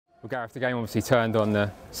Well, Gareth, the game obviously turned on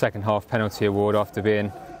the second half penalty award after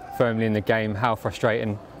being firmly in the game. How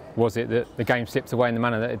frustrating was it that the game slipped away in the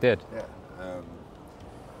manner that it did? Yeah,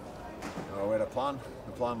 we had a plan.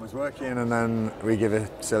 The plan was working, and then we give a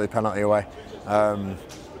silly penalty away.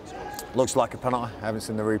 Looks like a penalty. I haven't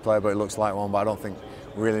seen the replay, but it looks like one. But I don't think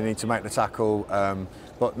we really need to make the tackle.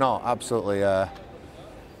 But no, absolutely.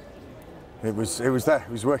 It was there.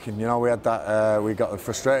 It was working. You know, we had that. We got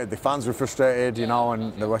frustrated. The fans were frustrated. You know,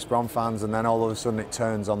 and the West Brom fans. And then all of a sudden it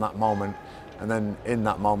turns on that moment. And then in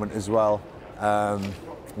that moment as well,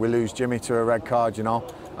 we lose Jimmy to a red card. You know,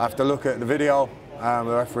 I have to look at the video. The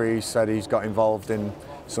referee said he's got involved in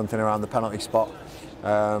something around the penalty spot,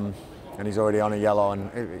 and he's already on a yellow.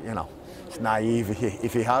 And you know, it's naive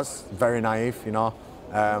if he has. Very naive. You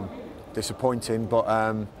know, disappointing. But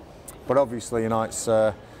obviously, you know, it's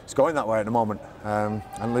going that way at the moment,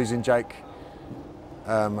 and losing Jake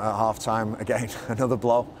at half-time, again, another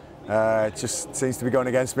blow. It just seems to be going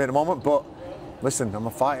against me at the moment, but listen, I'm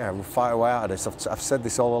a fighter. We'll fight our way out of this. I've said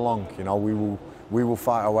this all along, you know, we will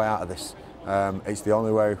fight our way out of this. It's the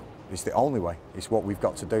only way. It's the only way. It's what we've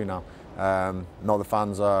got to do now. I know the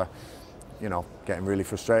fans are, you know, getting really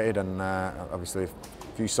frustrated, and obviously a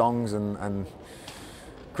few songs and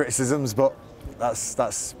criticisms, but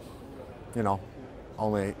that's you know,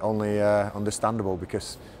 only understandable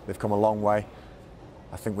because they've come a long way.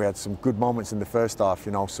 I think we had some good moments in the first half,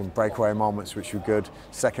 you know, some breakaway moments which were good.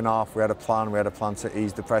 Second half, we had a plan to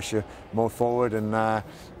ease the pressure, move forward, and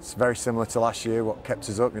it's very similar to last year, what kept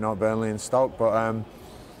us up, you know, Burnley and Stoke, but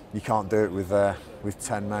you can't do it with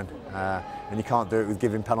 10 men, and you can't do it with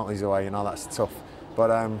giving penalties away, you know, that's tough. But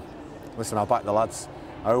listen, I'll back the lads,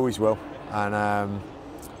 I always will, and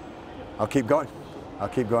I'll keep going. I'll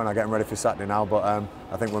get them ready for Saturday now, but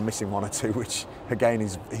I think we're missing one or two, which again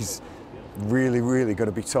is really, really going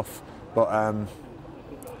to be tough. But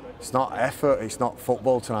it's not effort, it's not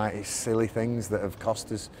football tonight, it's silly things that have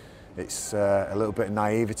cost us. It's a little bit of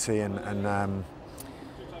naivety and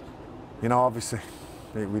you know, obviously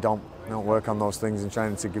we don't work on those things in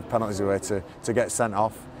training to give penalties away to get sent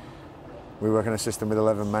off. We work in a system with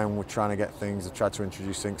 11 men. We're trying to get things. I tried to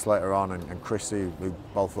introduce Sinks later on, and Chrissy, we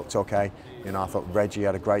both looked okay. You know, I thought Reggie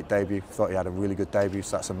had a great debut. Thought he had a really good debut,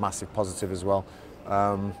 so that's a massive positive as well.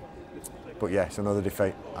 But yeah, it's another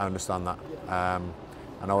defeat. I understand that. I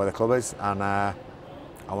know where the club is, and I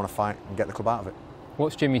want to fight and get the club out of it.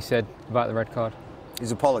 What's Jimmy said about the red card?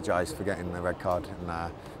 He's apologised for getting the red card,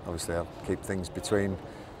 and obviously I'll keep things between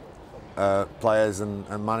players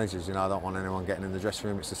and managers. You know, I don't want anyone getting in the dressing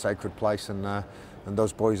room. It's a sacred place, and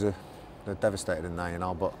those boys they're devastated in there. You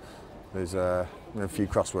know, but there's a few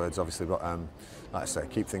crosswords, obviously. But like I say,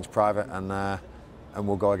 keep things private, and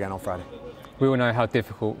we'll go again on Friday. We all know how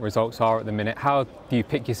difficult results are at the minute. How do you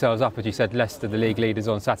pick yourselves up? As you said, Leicester, the league leaders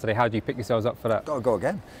on Saturday. How do you pick yourselves up for that? Got to go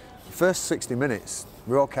again. The first 60 minutes,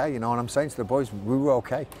 we're okay. You know, and I'm saying to the boys, we were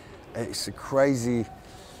okay. It's a crazy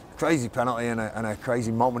penalty and a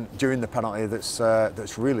crazy moment during the penalty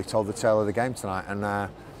that's really told the tale of the game tonight.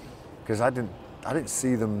 And because I didn't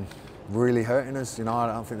see them really hurting us. You know,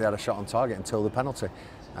 I don't think they had a shot on target until the penalty,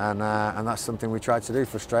 and that's something we tried to do,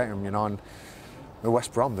 frustrate them. You know, and the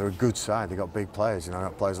West Brom, they're a good side. They got big players. You know,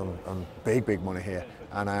 got players on big money here,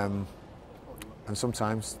 and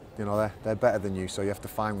sometimes, you know, they're better than you, so you have to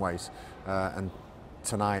find ways. And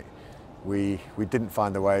tonight we didn't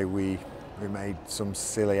find a way. We made some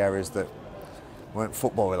silly errors that weren't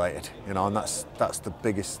football related, you know, and that's the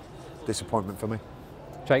biggest disappointment for me.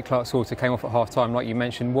 Jake Clark-Salter came off at half-time, like you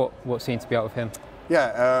mentioned. What seemed to be out of him?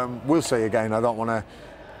 Yeah, we'll see again. I don't want to,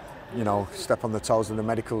 you know, step on the toes of the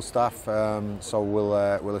medical staff, so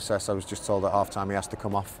we'll assess. I was just told at half-time he has to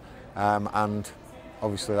come off, and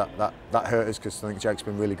obviously that hurt us because I think Jake's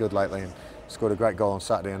been really good lately and scored a great goal on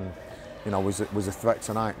Saturday, and you know was a threat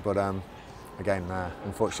tonight. But again,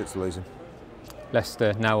 unfortunate to lose him.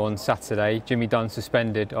 Leicester now on Saturday. Jimmy Dunn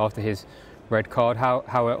suspended after his red card. How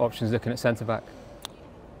are options looking at centre back?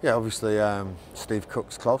 Yeah, obviously Steve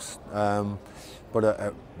Cook's close,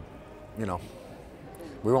 but you know,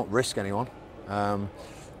 we won't risk anyone.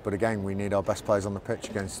 But again, we need our best players on the pitch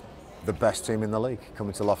against the best team in the league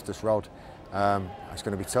coming to Loftus Road. It's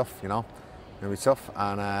going to be tough, you know. It's going to be tough,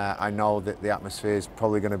 and I know that the atmosphere is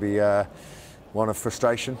probably going to be one of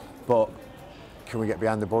frustration. But can we get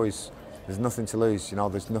behind the boys? There's nothing to lose, you know.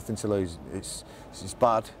 There's nothing to lose. It's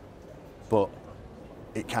bad, but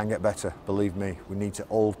it can get better. Believe me. We need to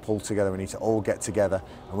all pull together. We need to all get together,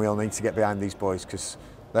 and we all need to get behind these boys because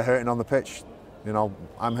they're hurting on the pitch. You know,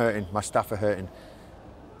 I'm hurting. My staff are hurting.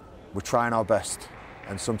 We're trying our best,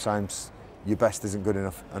 and sometimes your best isn't good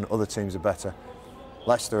enough, and other teams are better.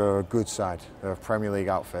 Leicester are a good side, they're a Premier League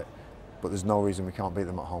outfit, but there's no reason we can't beat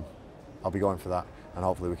them at home. I'll be going for that, and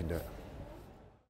hopefully we can do it.